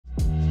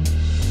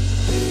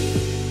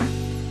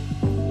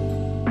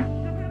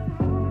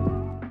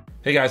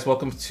Hey guys,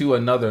 welcome to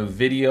another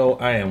video.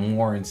 I am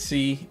Warren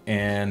C,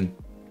 and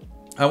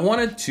I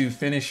wanted to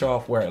finish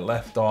off where I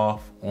left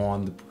off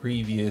on the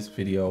previous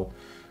video,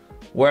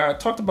 where I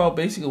talked about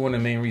basically one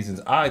of the main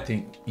reasons I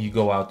think you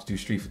go out to do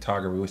street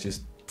photography, which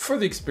is for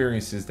the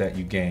experiences that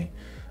you gain.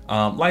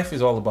 Life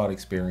is all about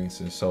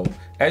experiences. So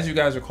as you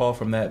guys recall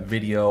from that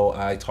video,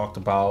 I talked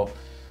about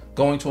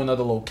going to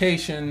another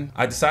location.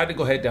 I decided to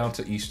go head down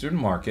to Eastern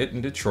Market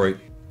in Detroit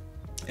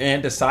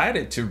and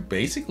decided to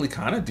basically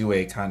kind of do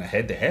a kind of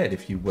head-to-head,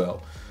 if you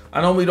will.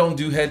 I normally don't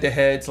do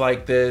head-to-heads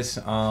like this,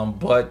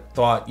 but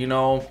thought, you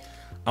know,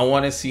 I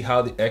want to see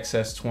how the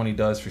X-S20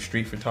 does for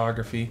street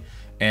photography,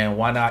 and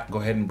why not go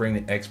ahead and bring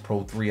the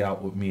X-Pro3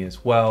 out with me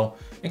as well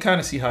and kind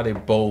of see how they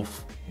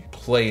both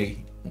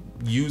play,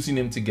 using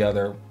them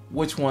together,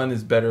 which one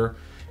is better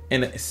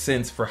in a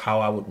sense for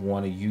how I would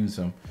want to use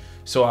them.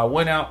 So I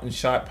went out and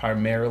shot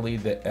primarily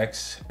the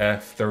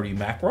X-F30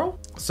 macro.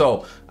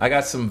 So I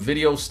got some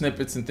video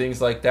snippets and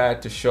things like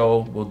that to show.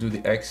 We'll do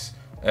the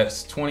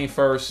X-S20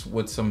 first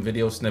with some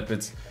video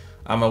snippets.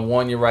 I'm gonna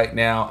warn you right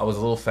now, I was a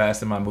little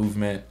fast in my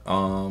movement,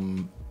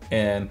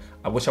 and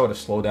I wish I would have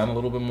slowed down a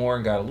little bit more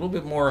and got a little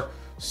bit more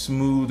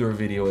smoother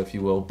video, if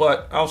you will.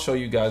 But I'll show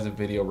you guys a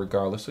video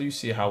regardless, so you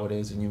see how it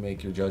is and you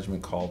make your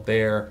judgment call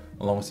there,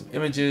 along with some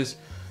images.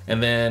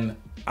 And then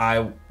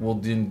I will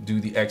then do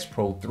the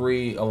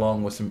X-Pro3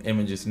 along with some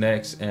images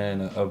next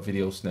and a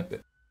video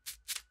snippet.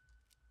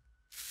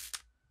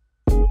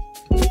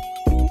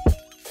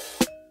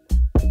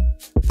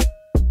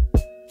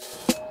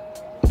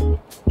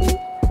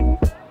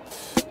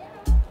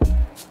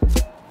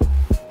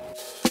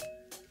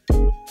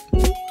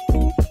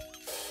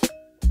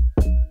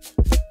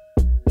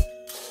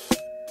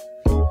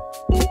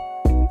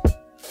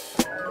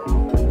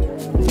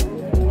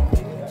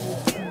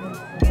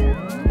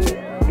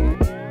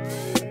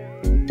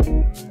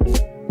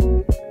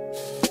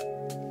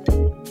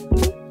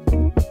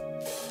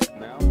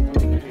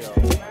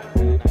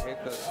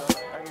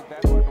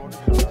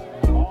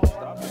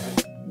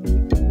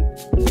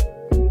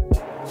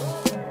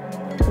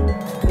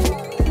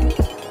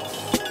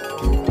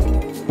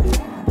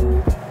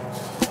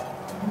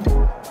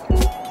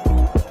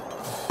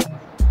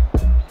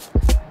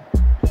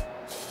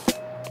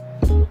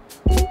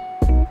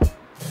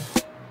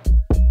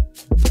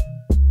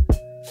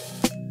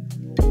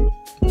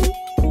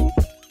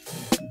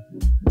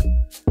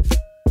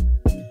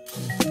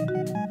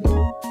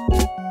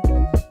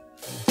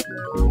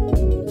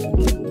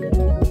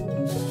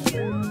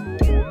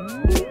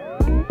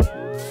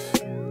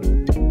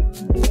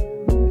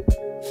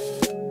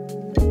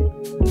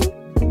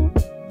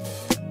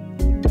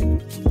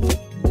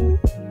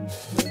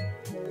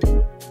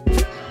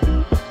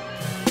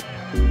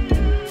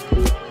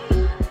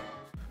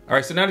 All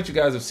right, so now that you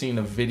guys have seen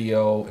the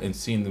video and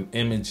seen the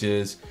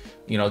images,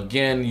 you know,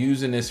 again,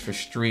 using this for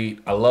street,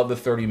 I love the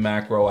 30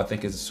 macro. I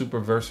think it's a super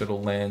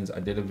versatile lens.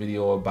 I did a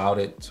video about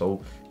it,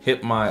 so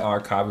hit my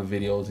archive of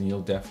videos and you'll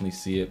definitely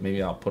see it.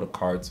 Maybe I'll put a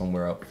card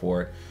somewhere up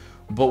for it.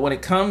 But when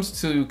it comes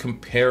to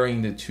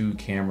comparing the two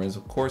cameras,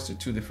 of course, they're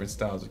two different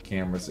styles of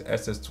cameras. The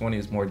SS20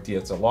 is more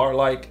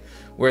DSLR-like,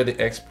 where the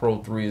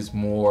X-Pro3 is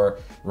more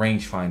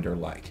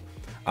rangefinder-like.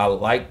 I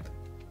like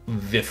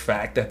the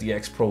fact that the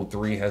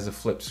X-Pro3 has a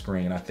flip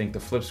screen. I think the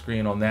flip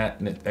screen on that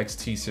and the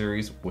XT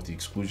series, with the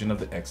exclusion of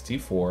the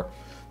XT4,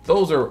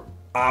 those are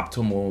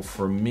optimal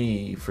for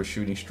me for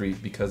shooting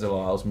street because it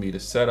allows me to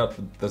set up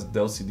the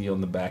LCD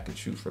on the back and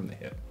shoot from the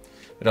hip.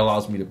 It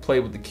allows me to play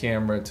with the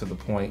camera to the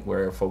point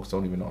where folks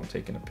don't even know I'm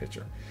taking a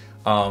picture.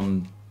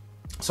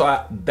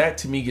 So that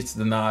to me gets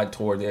the nod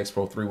toward the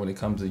X-Pro3 when it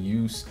comes to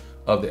use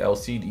of the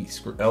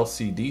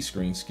LCD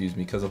screen, excuse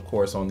me, because of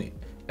course on the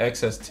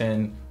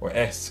XS10 or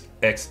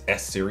XS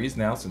series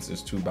now, since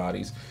there's two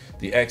bodies,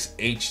 the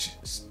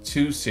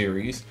XH2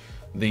 series,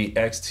 the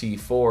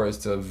XT4 is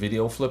the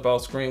video flip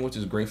out screen, which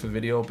is great for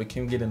video, but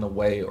can get in the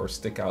way or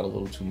stick out a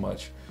little too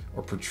much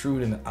or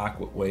protrude in an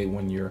awkward way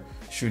when you're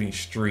shooting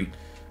street.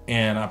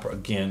 And I,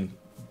 again,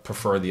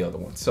 prefer the other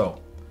one.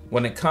 So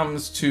when it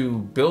comes to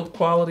build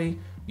quality,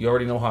 you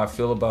already know how I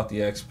feel about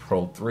the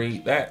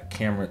X-Pro3. That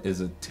camera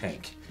is a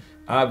tank.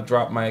 I've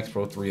dropped my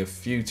X-Pro3 a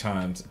few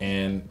times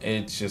and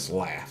it's just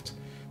laughed.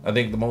 I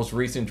think the most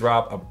recent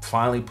drop, I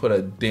finally put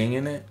a ding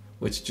in it,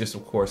 which just,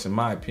 of course, in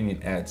my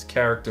opinion, adds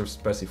character,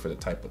 especially for the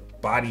type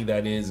of body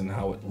that is and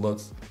how it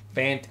looks.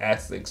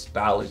 Fantastic,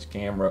 stylish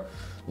camera.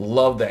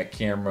 Love that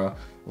camera.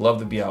 Love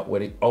to be out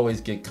with it.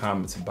 Always get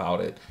comments about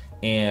it.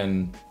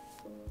 And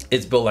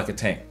it's built like a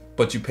tank,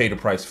 but you pay the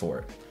price for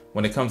it.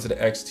 When it comes to the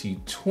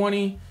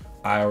XT20,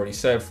 I already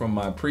said from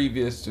my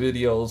previous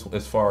videos,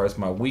 as far as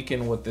my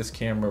weekend with this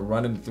camera,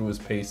 running through its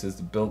paces,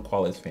 the build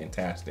quality is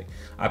fantastic.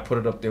 I put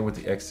it up there with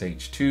the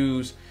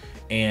XH2s,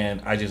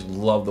 and I just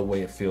love the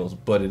way it feels.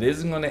 But it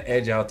isn't going to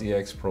edge out the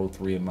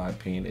X-Pro3 in my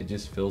opinion. It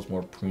just feels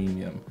more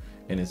premium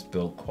in its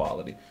build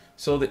quality.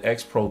 So the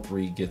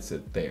X-Pro3 gets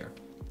it there.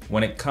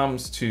 When it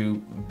comes to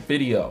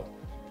video,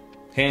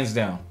 hands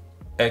down,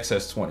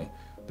 X-S20.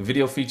 The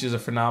video features are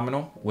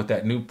phenomenal. With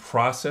that new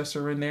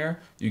processor in there,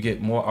 you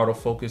get more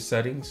autofocus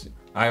settings.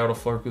 eye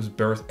autofocus,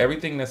 burst,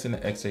 everything that's in the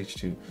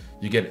XH2.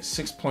 You get it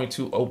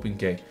 6.2 open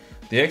gate.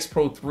 The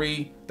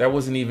X-Pro3, that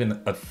wasn't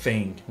even a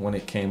thing when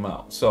it came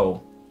out.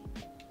 So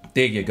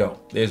there you go.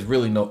 There's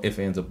really no ifs,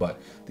 ands, or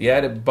buts. The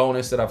added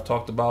bonus that I've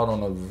talked about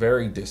on a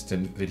very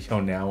distant video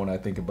now when I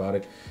think about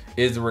it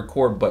is the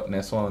record button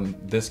that's on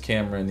this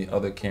camera and the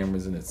other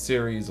cameras in its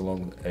series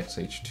along with the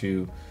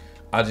XH2.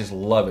 I just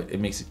love it. It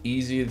makes it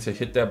easier to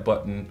hit that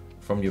button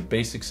from your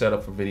basic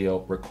setup for video,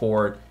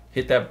 record,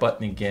 hit that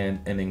button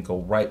again, and then go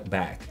right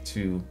back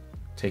to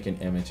taking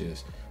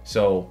images.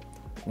 So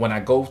when I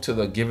go to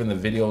the giving the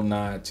video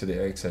nod to the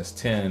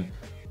XS10,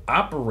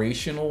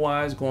 operational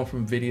wise, going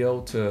from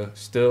video to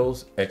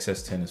stills,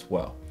 XS10 as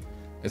well.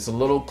 It's a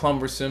little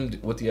cumbersome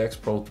with the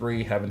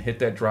X-Pro3, having hit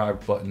that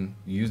drive button,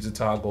 use the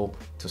toggle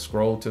to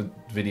scroll to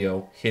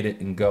video, hit it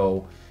and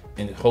go,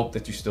 and hope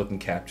that you still can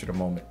capture the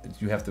moment.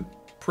 You have to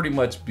pretty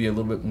much be a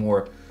little bit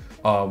more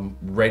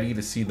ready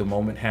to see the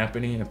moment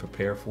happening and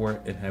prepare for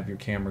it and have your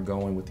camera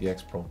going with the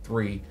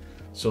X-Pro3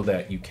 so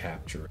that you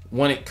capture it.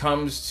 When it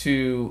comes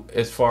to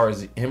as far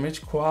as the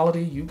image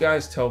quality, you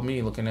guys tell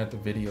me looking at the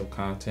video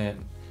content,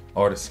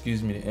 or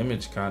excuse me, the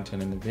image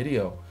content in the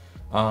video,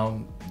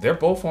 they're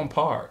both on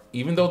par.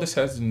 Even though this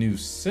has a new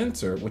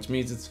sensor, which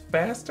means it's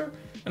faster,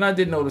 and I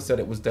did notice that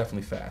it was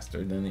definitely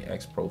faster than the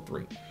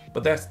X-Pro3,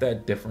 but that's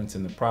that difference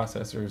in the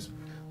processors.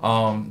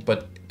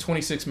 But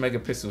 26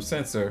 megapixel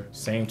sensor,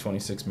 same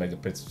 26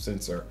 megapixel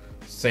sensor,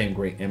 same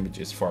great image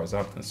as far as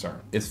I'm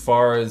concerned. As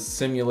far as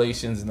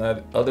simulations and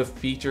that other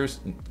features,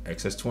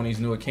 XS20 is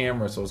newer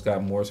camera, so it's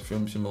got more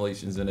film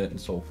simulations in it and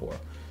so forth.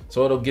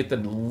 So it'll get the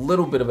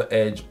little bit of an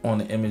edge on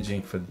the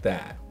imaging for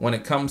that. When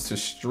it comes to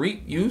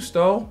street use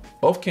though,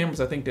 both cameras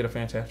I think did a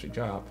fantastic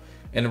job.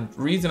 And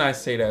the reason I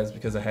say that is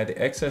because I had the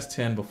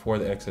XS10 before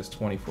the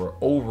XS20 for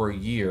over a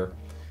year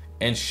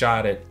and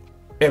shot it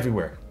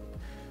everywhere.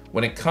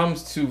 When it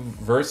comes to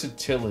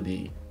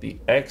versatility, the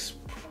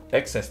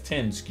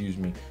XS10, excuse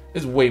me,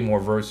 is way more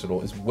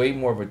versatile. It's way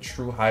more of a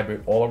true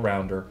hybrid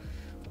all-arounder.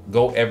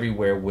 Go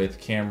everywhere with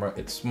camera.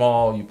 It's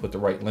small, you put the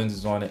right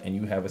lenses on it, and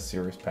you have a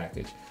serious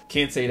package.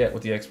 Can't say that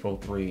with the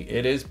X-Pro3.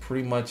 It is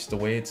pretty much the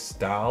way it's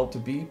styled to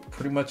be,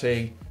 pretty much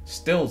a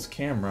stills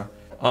camera.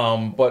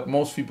 But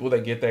most people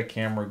that get that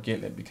camera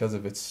getting it because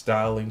of its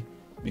styling,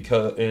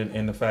 because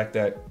and the fact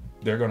that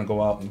they're gonna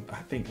go out, and I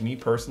think me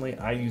personally,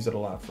 I use it a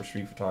lot for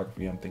street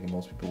photography. I'm thinking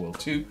most people will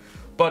too.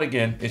 But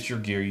again, it's your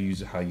gear, you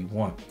use it how you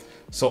want.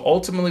 So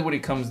ultimately when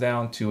it comes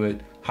down to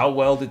it, how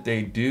well did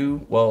they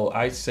do? Well,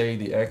 I say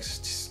the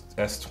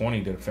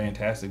XS20 did a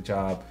fantastic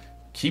job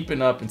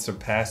keeping up and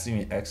surpassing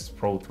the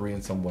X-Pro3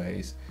 in some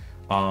ways.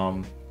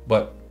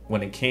 But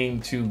when it came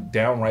to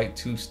downright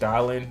to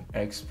styling,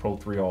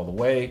 X-Pro3 all the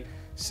way.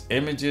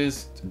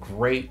 Images,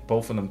 great,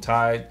 both of them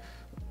tied.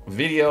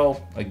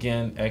 Video,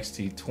 again,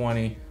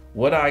 X-T20.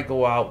 Would I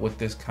go out with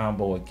this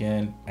combo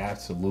again?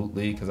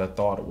 Absolutely, because I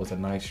thought it was a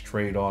nice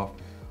trade-off.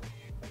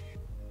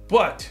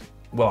 But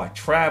will I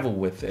travel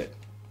with it?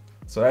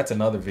 So that's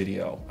another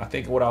video. I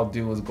think what I'll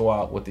do is go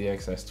out with the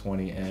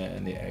XS20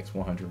 and the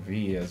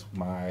X100V as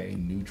my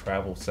new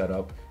travel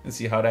setup and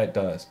see how that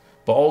does.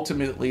 But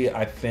ultimately,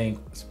 I think,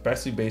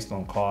 especially based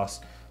on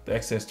cost, the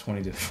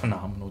XS20 did a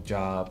phenomenal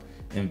job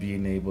in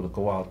being able to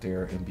go out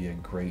there and be a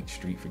great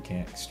street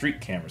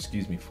camera,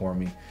 excuse me, for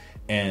me.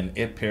 And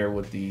it paired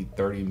with the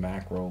 30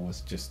 macro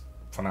was just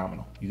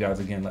phenomenal. You guys,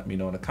 again, let me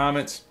know in the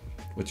comments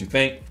what you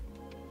think.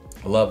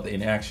 I love the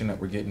interaction that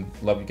we're getting.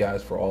 Love you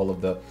guys for all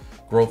of the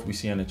growth we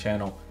see on the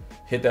channel.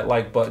 Hit that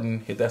like button,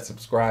 hit that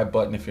subscribe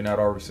button if you're not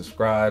already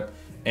subscribed.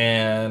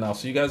 And I'll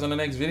see you guys on the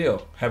next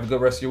video. Have a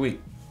good rest of your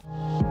week.